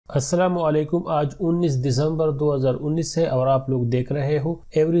السلام علیکم، آج 19 دسمبر 2019 ہے اور آپ لوگ دیکھ رہے ہو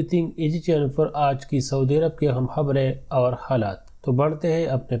ایوری تھنگ ایزی چینل پر آج کی سعودی عرب کے اہم خبریں اور حالات۔ تو بڑھتے ہیں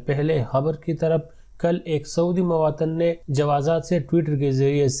اپنے پہلے خبر کی طرف۔ کل ایک سعودی مواطن نے جوازات سے ٹویٹر کے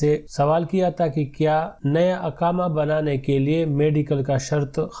ذریعے سے سوال کیا تھا کہ کیا نیا اقامہ بنانے کے لیے میڈیکل کا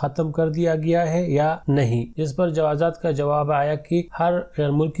شرط ختم کر دیا گیا ہے یا نہیں، جس پر جوازات کا جواب آیا کہ ہر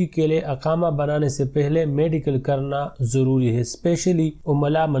غیر ملکی کے لیے اقامہ بنانے سے پہلے میڈیکل کرنا ضروری ہے، اسپیشلی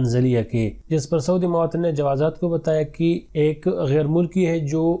املا منزلیہ کے، جس پر سعودی مواطن نے جوازات کو بتایا کہ ایک غیر ملکی ہے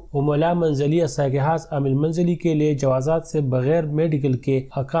جو املا منزلیہ سائقہاس عامل منزلی کے لیے جوازات سے بغیر میڈیکل کے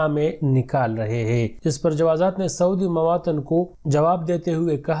اقامے نکال رہے ہیں، جس پر جوازات نے سعودی مواطن کو جواب دیتے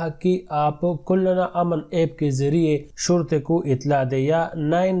ہوئے کہا کہ آپ کلنا امن ایپ کے ذریعے شرطے کو اطلاع دے یا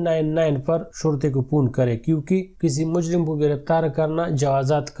 999 پر شرطے کو فون کرے، کیونکہ کسی مجرم کو گرفتار کرنا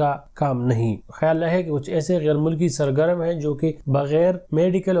جوازات کا کام نہیں۔ خیال رہے کہ کچھ ایسے غیر ملکی سرگرم ہیں جو کہ بغیر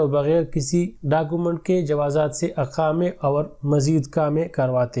میڈیکل اور بغیر کسی ڈاکومنٹ کے جوازات سے اقامے اور مزید کامیں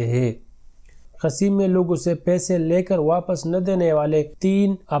کرواتے ہیں۔ قصیم میں لوگوں سے پیسے لے کر واپس نہ دینے والے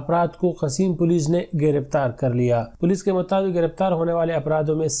 3 افراد کو قصیم پولیس نے گرفتار کر لیا۔ پولیس کے مطابق گرفتار ہونے والے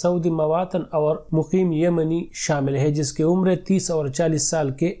افرادوں میں سعودی مواطن اور مقیم یمنی شامل ہے، جس کی عمریں 30 اور 40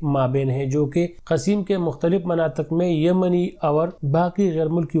 سال کے مابین ہے، جو کہ قصیم کے مختلف مناطق میں یمنی اور باقی غیر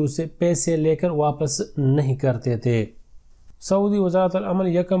ملکیوں سے پیسے لے کر واپس نہیں کرتے تھے۔ سعودی وزارت العمل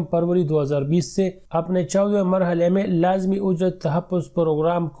 1 فروری 2020 سے اپنے 14ویں مرحلے میں لازمی اجرت تحفظ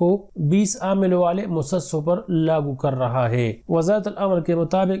پروگرام کو 20 عاملوں والے مؤسسوں پر لاگو کر رہا ہے۔ وزارت العمل کے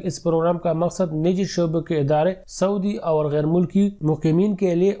مطابق اس پروگرام کا مقصد نجی شعبے کے ادارے سعودی اور غیر ملکی مقیمین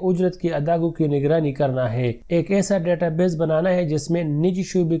کے لیے اجرت کی ادائیگی کی نگرانی کرنا ہے، ایک ایسا ڈیٹا بیس بنانا ہے جس میں نجی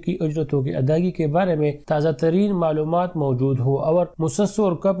شعبے کی اجرتوں کی ادائیگی کے بارے میں تازہ ترین معلومات موجود ہو اور مؤسسوں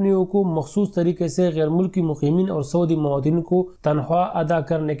اور کمپنیوں کو مخصوص طریقے سے غیر ملکی مقیمین اور سعودی مواطنین کو تنخواہ ادا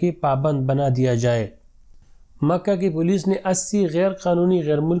کرنے کی پابند بنا دیا جائے۔ مکہ کی پولیس نے 80 غیر قانونی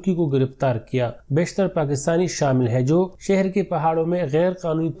غیر ملکی کو گرفتار کیا، بیشتر پاکستانی شامل ہے جو شہر کے پہاڑوں میں غیر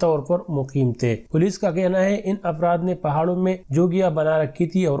قانونی طور پر مقیم تھے۔ پولیس کا کہنا ہے ان افراد نے پہاڑوں میں جھوگیاں بنا رکھی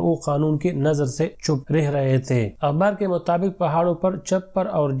تھی اور وہ قانون کے نظر سے چھپ رہ رہے تھے۔ اخبار کے مطابق پہاڑوں پر چھپر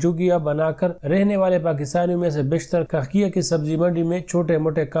اور جھوگیاں بنا کر رہنے والے پاکستانیوں میں سے بیشتر کاکیا کی سبزی منڈی میں چھوٹے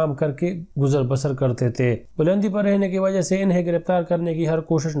موٹے کام کر کے گزر بسر کرتے تھے۔ بلندی پر رہنے کی وجہ سے انہیں گرفتار کرنے کی ہر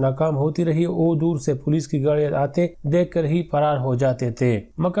کوشش ناکام ہوتی رہی، وہ دور سے پولیس کی گاڑی آتے دیکھ کر ہی فرار ہو جاتے تھے۔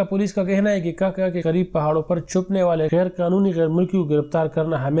 مکہ پولیس کا کہنا ہے کہ کاکیا کے قریب پہاڑوں پر چھپنے والے غیر قانونی غیر ملکیوں کو گرفتار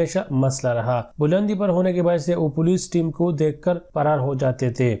کرنا ہمیشہ مسئلہ رہا۔ بلندی پر ہونے کی وجہ سے وہ پولیس ٹیم کو دیکھ کر فرار ہو جاتے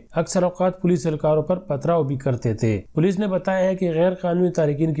تھے، اکثر اوقات پولیس اہلکاروں پر پتھراؤ بھی کرتے تھے۔ پولیس نے بتایا ہے کہ غیر قانونی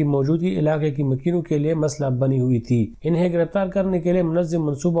تارکین کی موجودگی علاقے کی مکینوں کے لیے مسئلہ بنی ہوئی تھی، انہیں گرفتار کرنے کے لیے منظم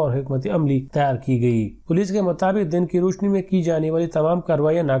منصوبہ اور حکمت عملی تیار کی گئی۔ پولیس کے مطابق دن کی روشنی میں کی جانے والی تمام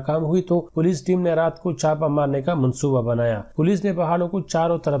کارروائیاں ناکام ہوئی تو پولیس ٹیم نے رات کو چھاپہ مارنے کا منصوبہ بنایا۔ پولیس نے پہاڑوں کو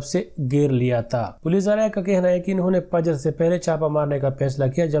چاروں طرف سے گھیر لیا تھا۔ پولیس ذرائع کا کہنا ہے کہ انہوں نے فجر سے پہلے چھاپہ مارنے کا فیصلہ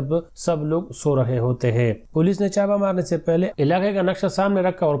کیا جب سب لوگ سو رہے ہوتے ہیں۔ پولیس نے چھاپہ مارنے سے پہلے علاقے کا نقشہ سامنے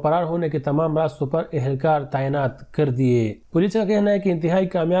رکھا اور فرار ہونے کے تمام راستوں پر اہلکار تعینات کر دیے۔ پولیس کا کہنا ہے کہ انتہائی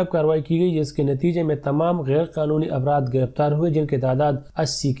کامیاب کارروائی کی گئی، جس کے نتیجے میں تمام غیر قانونی افراد گرفتار ہوئے، جن کی تعداد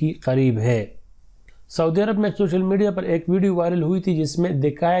 80 کی قریب ہے۔ سعودی عرب میں سوشل میڈیا پر ایک ویڈیو وائرل ہوئی تھی جس میں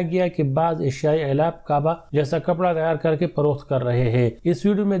دکھایا گیا کہ بعض ایشیائی اعلاب کعبہ جیسا کپڑا تیار کر کے فروخت کر رہے ہیں۔ اس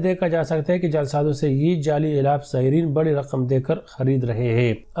ویڈیو میں دیکھا جا سکتا ہے کہ جعلسازوں سے یہ جعلی اعلاب زائرین بڑی رقم دے کر خرید رہے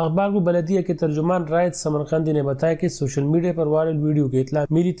ہیں۔ اخبار کو بلدیہ کے ترجمان رائد سمرقندی نے بتایا کہ سوشل میڈیا پر وائرل ویڈیو کی اطلاع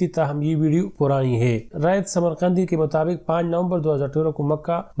ملی تھی، تاہم یہ ویڈیو پرانی ہے۔ رائد سمرقندی کے مطابق 5 نومبر 2018 کو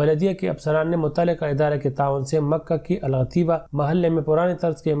مکہ بلدیہ کے افسران نے متعلقہ ادارے کے تعاون سے مکہ کی الغتیبہ محلے میں پرانے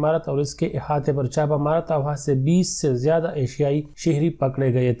طرز کی عمارت اور اس کے احاطے پر چھاپہ مارا تھا، وہاں سے 20 سے زیادہ ایشیائی شہری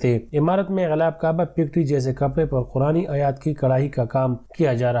پکڑے گئے تھے۔ عمارت میں غلاب کعبہ فیکٹری جیسے کپڑے پر قرآنی آیات کی کڑھائی کا کام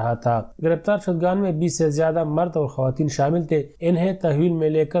کیا جا رہا تھا۔ گرفتار شدگان میں 20 سے زیادہ مرد اور خواتین شامل تھے، انہیں تحویل میں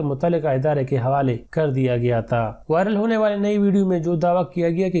لے کر متعلقہ ادارے کے حوالے کر دیا گیا تھا۔ وائرل ہونے والے نئی ویڈیو میں جو دعویٰ کیا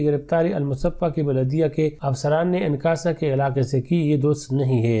گیا کہ گرفتاری المصفہ کی بلدیہ کے افسران نے انکاسا کے علاقے سے کی، یہ درست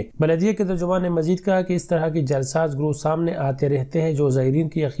نہیں ہے۔ بلدیہ کے ترجمان نے مزید کہا کہ اس طرح کی جعلساز گروہ سامنے آتے رہتے ہیں جو زائرین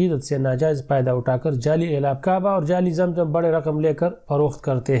کی عقیدت سے ناجائز فائدہ اٹھا کر جعلی اعلاب کعبہ اور جعلی زمزم بڑے رقم لے کر فروخت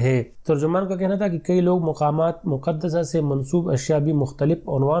کرتے ہیں۔ ترجمان کا کہنا تھا کہ کئی لوگ مقامات مقدسہ سے منسوب اشیاء بھی مختلف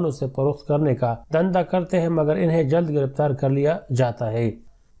عنوانوں سے فروخت کرنے کا دھندا کرتے ہیں، مگر انہیں جلد گرفتار کر لیا جاتا ہے۔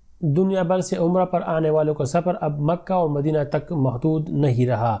 دنیا بھر سے عمرہ پر آنے والوں کا سفر اب مکہ اور مدینہ تک محدود نہیں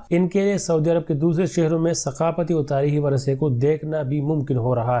رہا۔ ان کے لیے سعودی عرب کے دوسرے شہروں میں ثقافتی اور تاریخی ورثے کو دیکھنا بھی ممکن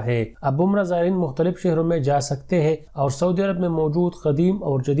ہو رہا ہے۔ اب عمرہ زائرین مختلف شہروں میں جا سکتے ہیں اور سعودی عرب میں موجود قدیم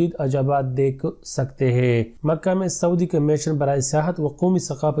اور جدید عجائبات دیکھ سکتے ہیں۔ مکہ میں سعودی کمیشن برائے سیاحت و قومی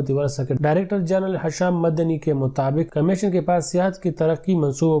ثقافتی ورثہ کے ڈائریکٹر جنرل حشام مدنی کے مطابق کمیشن کے پاس سیاحت کی ترقی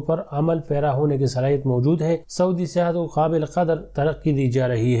منصوبوں پر عمل پیرا ہونے کی صلاحیت موجود ہے۔ سعودی سیاحت کو قابل قدر ترقی دی جا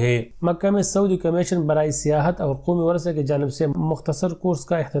رہی ہے۔ مکہ میں سعودی کمیشن برائے سیاحت اور قومی ورثے کی جانب سے مختصر کورس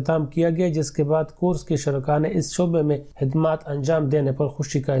کا اختتام کیا گیا، جس کے بعد کورس کے شرکاء نے اس شعبے میں خدمات انجام دینے پر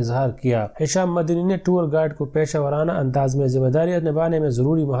خوشی کا اظہار کیا۔ حشام مدنی نے ٹور گائیڈ کو پیشہ ورانہ انداز میں ذمہ داری نبھانے میں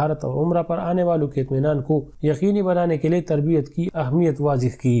ضروری مہارت اور عمرہ پر آنے والوں کے اطمینان کو یقینی بنانے کے لیے تربیت کی اہمیت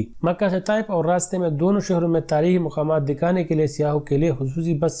واضح کی۔ مکہ سے طائف اور راستے میں دونوں شہروں میں تاریخی مقامات دکھانے کے لیے سیاحوں کے لیے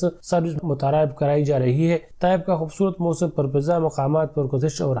خصوصی بس سروس متعارف کرائی جا رہی ہے۔ طائف کا خوبصورت موسم، پرفضا مقامات پر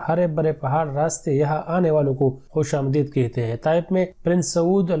گزشت اور ہرے بھرے پہاڑ راستے یہاں آنے والوں کو خوش آمدید کہتے ہیں۔ طائف میں پرنس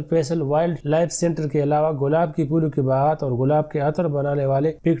سعود الفیصل وائلڈ لائف سینٹر کے علاوہ گلاب کی پھولوں کے باغات اور گلاب کے عطر بنانے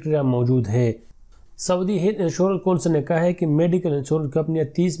والے فیکٹریاں موجود ہیں۔ سعودی ہیلتھ انشورنس کونسل نے کہا ہے کہ میڈیکل انشورنس کمپنیاں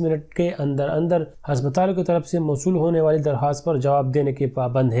 30 منٹ کے اندر ہسپتالوں کی طرف سے موصول ہونے والی درخواست پر جواب دینے کے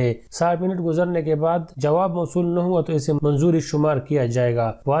پابند ہے۔ 60 منٹ گزرنے کے بعد جواب موصول نہ ہوا تو اسے منظوری شمار کیا جائے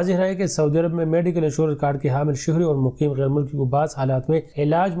گا۔ واضح رہے کہ سعودی عرب میں میڈیکل انشورنس کارڈ کے حامل شہری اور مقیم غیر ملکی کو بعض حالات میں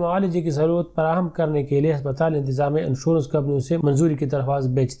علاج معالجے کی سہولت فراہم کرنے کے لیے ہسپتال انتظامیہ انشورنس کمپنیوں سے منظوری کی درخواست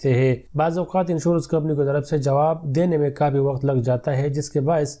بھیجتے ہیں۔ بعض اوقات انشورنس کمپنی کی طرف سے جواب دینے میں کافی وقت لگ جاتا ہے، جس کے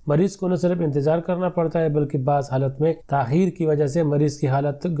باعث مریض کو نہ صرف انتظار کرنا پڑتا ہے بلکہ بعض حالت میں تاخیر کی وجہ سے مریض کی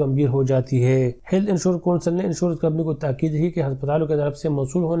حالت گمبھیر ہو جاتی ہے۔ ہیلتھ انشورنس کونسل نے انشورنس کمپنی کو تاکید کی کہ ہسپتالوں کی طرف سے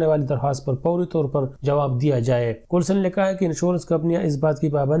موصول ہونے والی درخواست پر فوری طور پر جواب دیا جائے۔ کونسل نے کہا کہ انشورنس کمپنیاں اس بات کی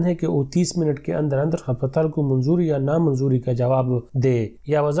پابند ہیں کہ وہ 30 منٹ کے اندر ہسپتال کو منظوری یا نامنظوری کا جواب دے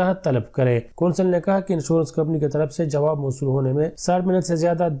یا وضاحت طلب کرے۔ کونسل نے کہا کہ انشورنس کمپنی کی طرف سے جواب موصول ہونے میں 60 منٹ سے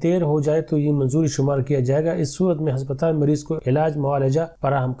زیادہ دیر ہو جائے تو یہ منظوری شمار کیا جائے گا۔ اس صورت میں ہسپتال مریض کو علاج معالجہ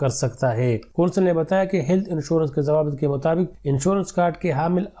فراہم کر سکتا ہے۔ کونسل نے بتایا کہ ہیلتھ انشورنس کے ضوابط کے مطابق انشورنس کارڈ کے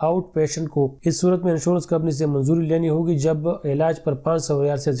حامل آؤٹ پیشنٹ کو اس صورت میں انشورنس کمپنی سے منظوری لینی ہوگی جب علاج پر 500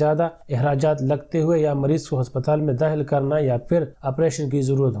 ریال سے زیادہ اخراجات لگتے ہوئے یا مریض کو ہسپتال میں داخل کرنا یا پھر آپریشن کی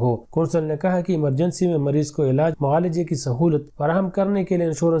ضرورت ہو۔ کونسل نے کہا کہ ایمرجنسی میں مریض کو علاج معالجے کی سہولت فراہم کرنے کے لیے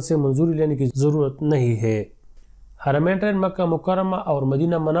انشورنس سے منظوری لینے کی ضرورت نہیں ہے۔ حرمین ٹرین مکہ مکرمہ اور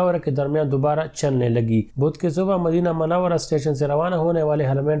مدینہ منورہ کے درمیان دوبارہ چلنے لگی۔ بدھ کے صبح مدینہ منورہ اسٹیشن سے روانہ ہونے والے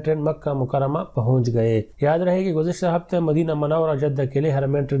حرمین ٹرین مکہ مکرمہ پہنچ گئے۔ یاد رہے کہ گزشتہ ہفتے مدینہ منورہ جدہ کے لیے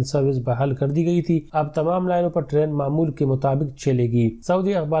حرمین ٹرین سروس بحال کر دی گئی تھی۔ اب تمام لائنوں پر ٹرین معمول کے مطابق چلے گی۔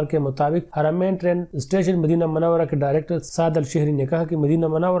 سعودی اخبار کے مطابق حرمین ٹرین اسٹیشن مدینہ منورہ کے ڈائریکٹر سعد الشہری نے کہا کہ مدینہ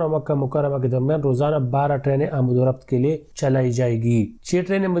منورہ مکہ مکرمہ کے درمیان روزانہ 12 ٹرینیں آمد و رفت کے لیے چلائی جائے گی۔ 6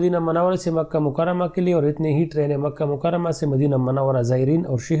 ٹرینیں مدینہ منورہ سے مکہ مکرمہ کے لیے اور اتنی ہی ٹرینیں مکہ مکرمہ سے مدینہ منورہ زائرین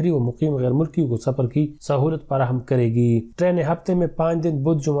اور شہری و مقیم غیر ملکی کو سفر کی سہولت فراہم کرے گی۔ ٹرینیں ہفتے میں 5 دن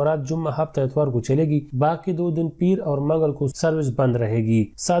بدھ جمعرات جمعہ ہفتہ اتوار کو چلے گی، باقی 2 دن پیر اور منگل کو سروس بند رہے گی۔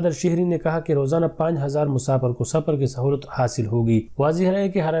 صادر شہری نے کہا کہ روزانہ 5000 مسافر کو سفر کی سہولت حاصل ہوگی۔ واضح رہے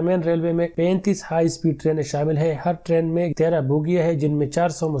کہ حرمین ریلوے میں 35 ہائی سپیڈ ٹرینیں شامل ہیں۔ ہر ٹرین میں 13 بوگیاں ہیں جن میں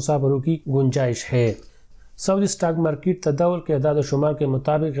 400 مسافروں کی گنجائش ہے۔ سعودی اسٹاک مارکیٹ تداول کے اعداد و شمار کے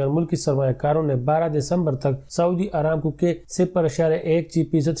مطابق غیر ملکی سرمایہ کاروں نے 12 دسمبر تک سعودی ارامکو کے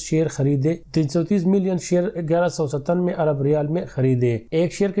 0.1% شیئر خریدے۔ 330 ملین شیئر 1197 ارب ریال میں خریدے۔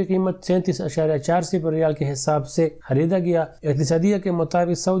 ایک شیئر کی قیمت 37.4 ریال کے حساب سے خریدا گیا۔ اقتصادیہ کے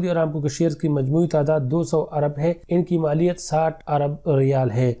مطابق سعودی ارامکو کے شیئر کی مجموعی تعداد 200 ارب ہے۔ ان کی مالیت 60 ارب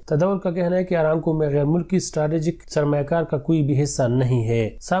ریال ہے۔ تداول کا کہنا ہے کہ ارامکو میں غیر ملکی اسٹریٹجک سرمایہ کار کا کوئی بھی حصہ نہیں ہے۔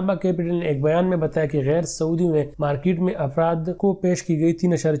 سابق کیپٹل نے ایک بیان میں بتایا کہ غیر سعودی میں مارکیٹ میں افراد کو پیش کی گئی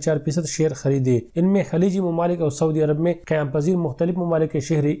 3.4% شیئر خریدے۔ ان میں خلیجی ممالک اور سعودی عرب میں قیام پذیر مختلف ممالک کے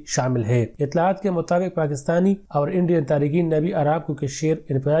شہری شامل ہیں۔ اطلاعات کے مطابق پاکستانی اور انڈین تارکین نے بھی ارامکو کے شیئر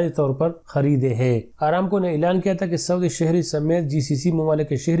انفرادی طور پر خریدے ہیں۔ ارامکو نے اعلان کیا تھا کہ سعودی شہری سمیت GCC ممالک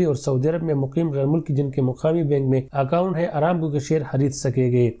کے شہری اور سعودی عرب میں مقیم غیر ملکی جن کے مقامی بینک میں اکاؤنٹ ہے ارامکو کے شیئر خرید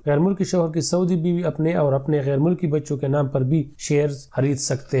سکے گے۔ غیر ملکی شوہر کی سعودی بیوی اپنے اور اپنے غیر ملکی بچوں کے نام پر بھی شیئرز خرید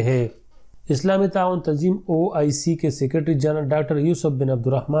سکتے ہیں۔ اسلامی تعاون تنظیم OIC کے سیکرٹری جنرل ڈاکٹر یوسف بن عبد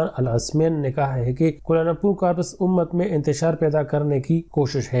الرحمن العثمین نے کہا ہے کہ کوالالمپور کارپس امت میں انتشار پیدا کرنے کی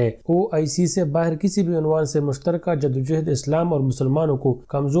کوشش ہے۔ OIC سے باہر کسی بھی عنوان سے مشترکہ جدوجہد اسلام اور مسلمانوں کو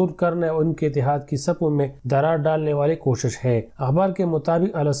کمزور کرنے اور ان کے اتحاد کی صفوں میں درار ڈالنے والی کوشش ہے۔ اخبار کے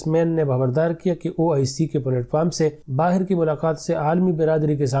مطابق العثمین نے خبردار کیا کہ OIC کے پلیٹ فارم سے باہر کی ملاقات سے عالمی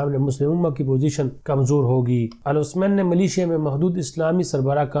برادری کے سامنے مسلم امت کی پوزیشن کمزور ہوگی۔ العثمین نے ملیشیا میں محدود اسلامی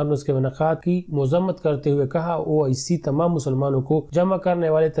سربراہ کانفرنس کے انعقاد की मजम्मत करते हुए कहा ओआईसी तमाम मुसलमानों को जमा करने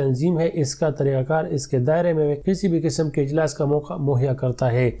वाली तंजीम है, इसका तरीकाकार इसके दायरे में किसी भी किस्म के इजलास का मौका मुहैया करता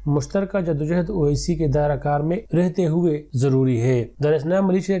है। मुश्तरका जद्दोजहद ओआईसी के दायराकार में रहते हुए जरूरी है। दरअसल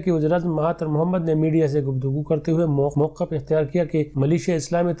मलेशिया के वज़ीर मोहम्मद ने मीडिया से गुफ्तगू करते हुए मौका इख्तियार किया कि मलेशिया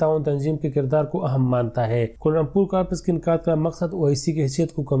इस्लामी ताउन तंजीम के किरदार को अहम मानता है। कोलमपुर कॉन्फ्रेंस के इनकाद का मकसद ओआईसी की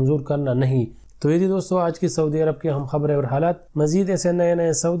हैसियत को कमजोर करना नहीं। तो ये दोस्तों आज की सऊदी अरब की अहम खबरें और हालात। मजीद ऐसे नए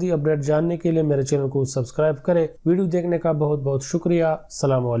नए सऊदी अपडेट जानने के लिए मेरे चैनल को सब्सक्राइब करें। वीडियो देखने का बहुत बहुत शुक्रिया।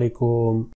 अस्सलाम वालेकुम।